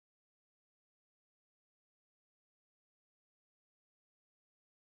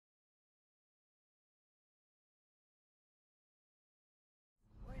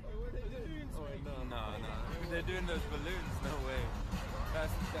they're doing those balloons. No way.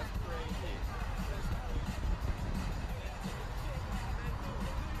 That's crazy.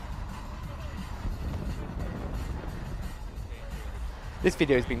 This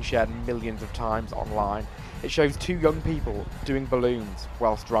video has been shared millions of times online. It shows two young people doing balloons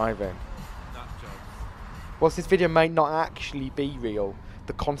whilst driving. Whilst this video may not actually be real,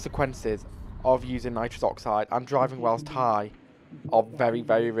 the consequences of using nitrous oxide and driving whilst high are very,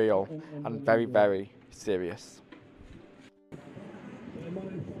 very real and very, very serious.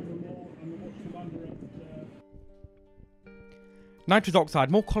 Nitrous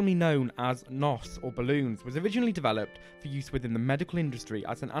oxide, more commonly known as NOS or balloons, was originally developed for use within the medical industry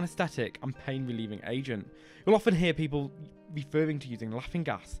as an anaesthetic and pain-relieving agent. You'll often hear people referring to using laughing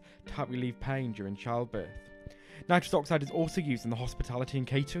gas to help relieve pain during childbirth. Nitrous oxide is also used in the hospitality and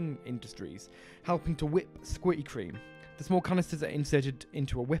catering industries, helping to whip squirty cream. The small canisters are inserted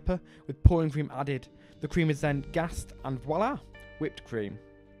into a whipper with pouring cream added. The cream is then gassed and voila, whipped cream.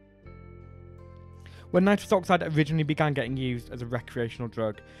 When nitrous oxide originally began getting used as a recreational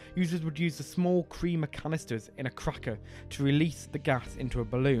drug, users would use the small creamer canisters in a cracker to release the gas into a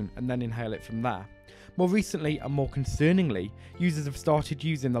balloon and then inhale it from there. More recently and more concerningly, users have started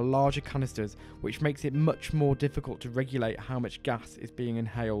using the larger canisters, which makes it much more difficult to regulate how much gas is being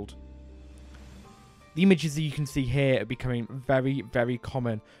inhaled. The images that you can see here are becoming very, very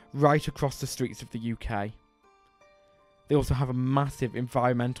common right across the streets of the UK. They also have a massive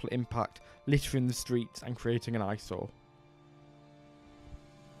environmental impact, littering the streets and creating an eyesore.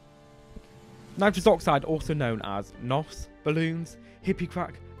 Nitrous oxide, also known as NOS, balloons, hippie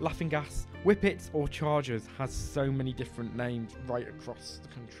crack, laughing gas, whippets or chargers, has so many different names right across the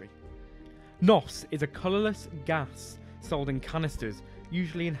country. NOS is a colourless gas sold in canisters,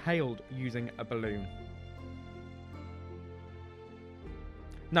 usually inhaled using a balloon.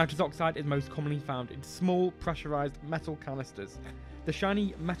 Nitrous oxide is most commonly found in small pressurised metal canisters. The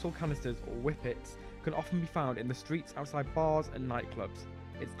shiny metal canisters or whippets can often be found in the streets outside bars and nightclubs.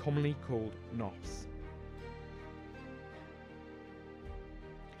 It's commonly called NOS.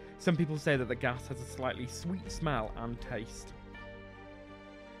 Some people say that the gas has a slightly sweet smell and taste.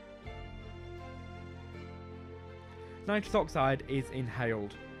 Nitrous oxide is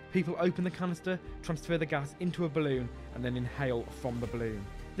inhaled. People open the canister, transfer the gas into a balloon and then inhale from the balloon.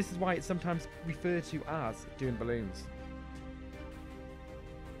 This is why it's sometimes referred to as doing balloons.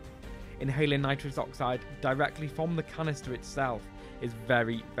 Inhaling nitrous oxide directly from the canister itself is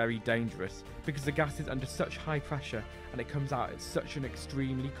very, very dangerous because the gas is under such high pressure and it comes out at such an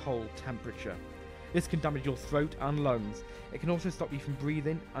extremely cold temperature. This can damage your throat and lungs. It can also stop you from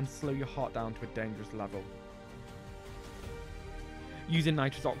breathing and slow your heart down to a dangerous level. Using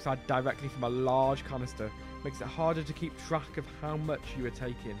nitrous oxide directly from a large canister makes it harder to keep track of how much you are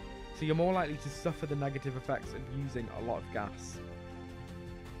taking, so you're more likely to suffer the negative effects of using a lot of gas.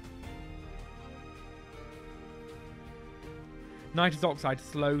 Nitrous oxide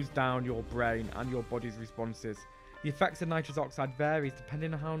slows down your brain and your body's responses. The effects of nitrous oxide varies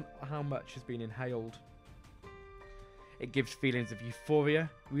depending on how much has been inhaled. It gives feelings of euphoria,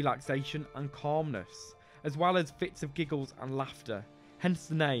 relaxation and calmness, as well as fits of giggles and laughter, hence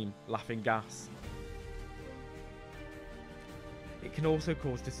the name laughing gas. It can also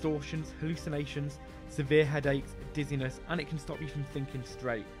cause distortions, hallucinations, severe headaches, dizziness, and it can stop you from thinking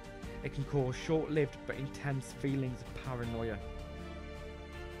straight. It can cause short-lived but intense feelings of paranoia.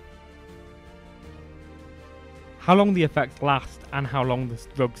 How long the effects last and how long the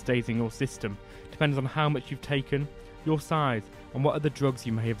drug stays in your system depends on how much you've taken, your size, and what other drugs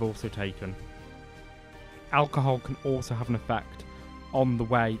you may have also taken. Alcohol can also have an effect on the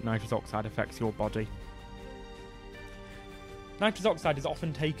way nitrous oxide affects your body. Nitrous oxide is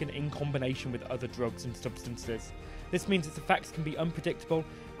often taken in combination with other drugs and substances. This means its effects can be unpredictable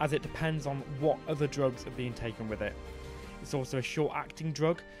as it depends on what other drugs are being taken with it. It's also a short-acting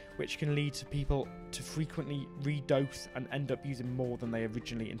drug, which can lead to people to frequently redose and end up using more than they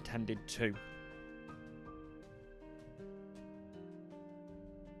originally intended to.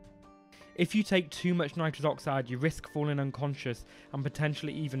 If you take too much nitrous oxide, you risk falling unconscious and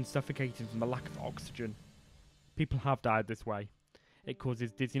potentially even suffocating from the lack of oxygen. People have died this way. It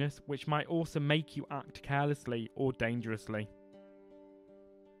causes dizziness, which might also make you act carelessly or dangerously.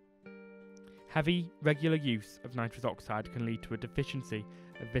 Heavy, regular use of nitrous oxide can lead to a deficiency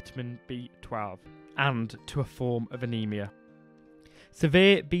of vitamin B12 and to a form of anemia.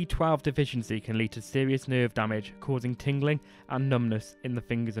 Severe B12 deficiency can lead to serious nerve damage, causing tingling and numbness in the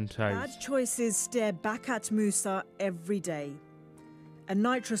fingers and toes. Bad choices stare back at Musa every day. A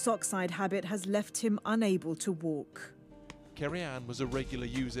nitrous oxide habit has left him unable to walk. Kerry Ann was a regular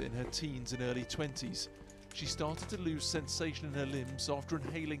user in her teens and early 20s. she started to lose sensation in her limbs after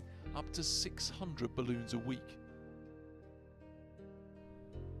inhaling up to 600 balloons a week.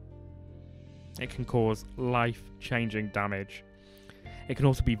 It can cause life-changing damage. It can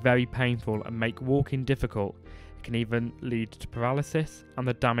also be very painful and make walking difficult. It can even lead to paralysis, and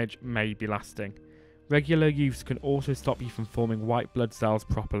the damage may be lasting. Regular use can also stop you from forming white blood cells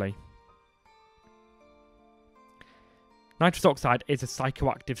properly. Nitrous oxide is a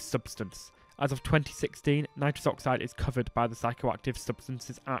psychoactive substance. As of 2016, nitrous oxide is covered by the Psychoactive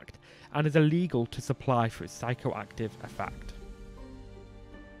Substances Act and is illegal to supply for its psychoactive effect.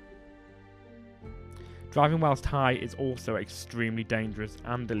 Driving whilst high is also extremely dangerous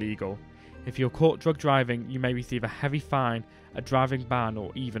and illegal. If you're caught drug driving, you may receive a heavy fine, a driving ban,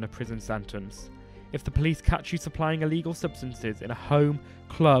 or even a prison sentence. If the police catch you supplying illegal substances in a home,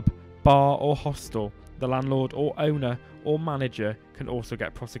 club, bar, or hostel, the landlord or owner or manager can also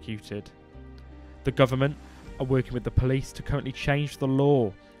get prosecuted. The government are working with the police to currently change the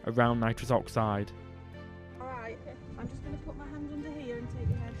law around nitrous oxide. Alright, I'm just going to put my hand under here and take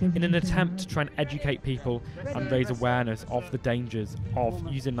your head. In an attempt to try and educate people and raise awareness of the dangers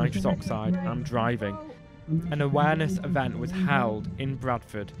of using nitrous oxide and driving, an awareness event was held in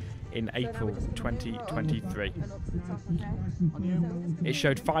Bradford in April 2023. It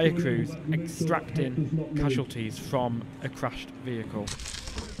showed fire crews extracting casualties from a crashed vehicle.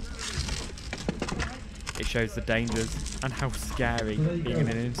 It shows the dangers and how scary being in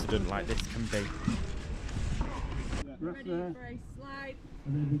an incident like this can be. Ready for a slide.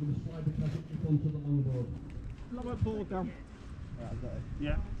 And then we're going to slide the cassette onto the longboard. Lower board down.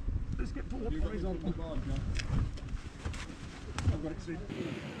 Yeah. Let's get forward. You've got his on the board, John. I've got it too.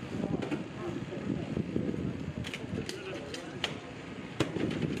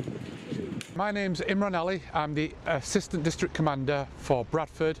 My name's Imran Ali. I'm the Assistant District Commander for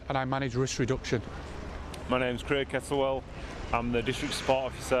Bradford and I manage risk reduction. My name's Craig Kettlewell. I'm the District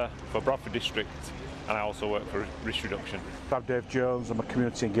Support Officer for Bradford District and I also work for risk reduction. I'm Dave Jones. I'm a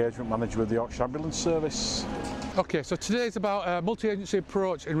Community Engagement Manager with the Yorkshire Ambulance Service. Okay, so today is about a multi-agency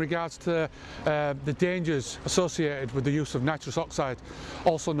approach in regards to the dangers associated with the use of nitrous oxide,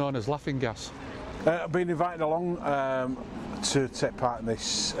 also known as laughing gas. I've been invited along to take part in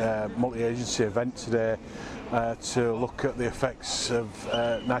this multi-agency event today to look at the effects of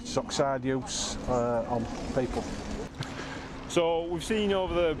nitrous oxide use on people. So we've seen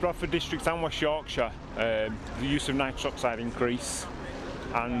over the Bradford District and West Yorkshire the use of nitrous oxide increase,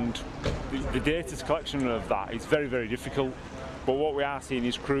 and the data collection of that is very, very difficult. But what we are seeing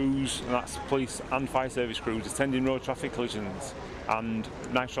is crews, and that's police and fire service crews, attending road traffic collisions and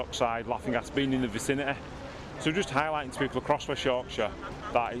nitrous oxide laughing gas being in the vicinity. So just highlighting to people across West Yorkshire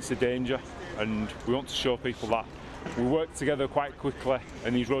that it's a danger, and we want to show people that we work together quite quickly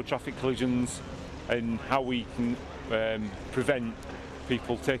in these road traffic collisions and how we can prevent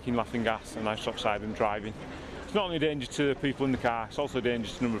people taking laughing gas and nitrous oxide and driving. It's not only a danger to the people in the car, it's also a danger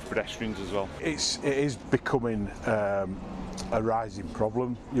to a number of pedestrians as well. It is becoming a rising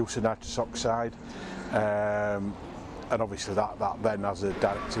problem, use of nitrous oxide, and obviously that then has a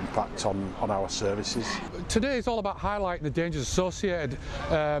direct impact on our services. Today is all about highlighting the dangers associated,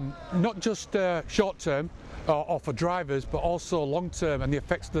 not just short term or for drivers, but also long term and the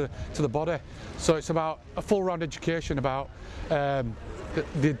effects to the body. So it's about a full round education about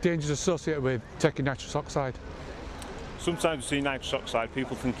the dangers associated with taking nitrous oxide. Sometimes we see nitrous oxide,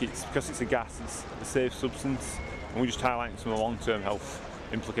 people think it's because it's a gas, it's a safe substance, and we're just highlighting some of the long-term health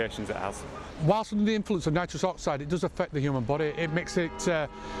implications it has. Whilst under the influence of nitrous oxide, it does affect the human body. It makes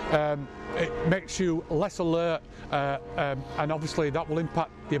you less alert, and obviously that will impact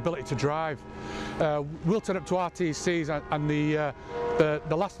the ability to drive. We'll turn up to RTCs, and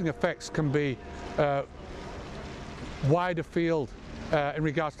the lasting effects can be wider field in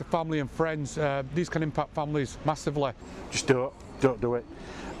regards to family and friends. These can impact families massively. Just don't do it.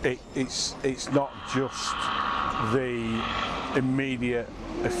 It's not just the immediate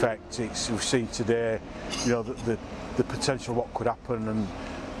effect. We've seen today, you know, the potential what could happen and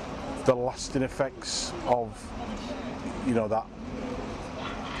the lasting effects of, you know, that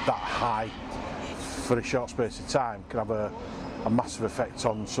high for a short space of time can have a massive effect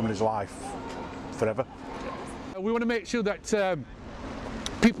on somebody's life forever. We want to make sure that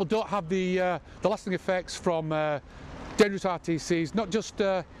people don't have the lasting effects from dangerous RTCs, not just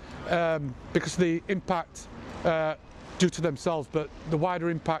because of the impact due to themselves, but the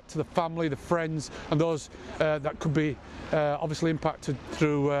wider impact to the family, the friends, and those that could be obviously impacted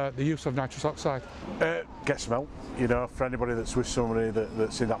through the use of nitrous oxide. Get some help, you know, for anybody that's with somebody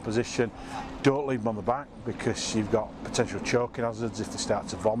that's in that position. Don't leave them on the back, because you've got potential choking hazards if they start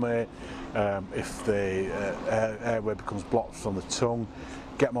to vomit, if the airway becomes blocked from the tongue.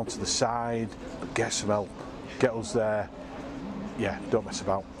 Get them onto the side, but get some help. Get us there. Yeah, don't mess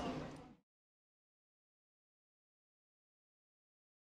about.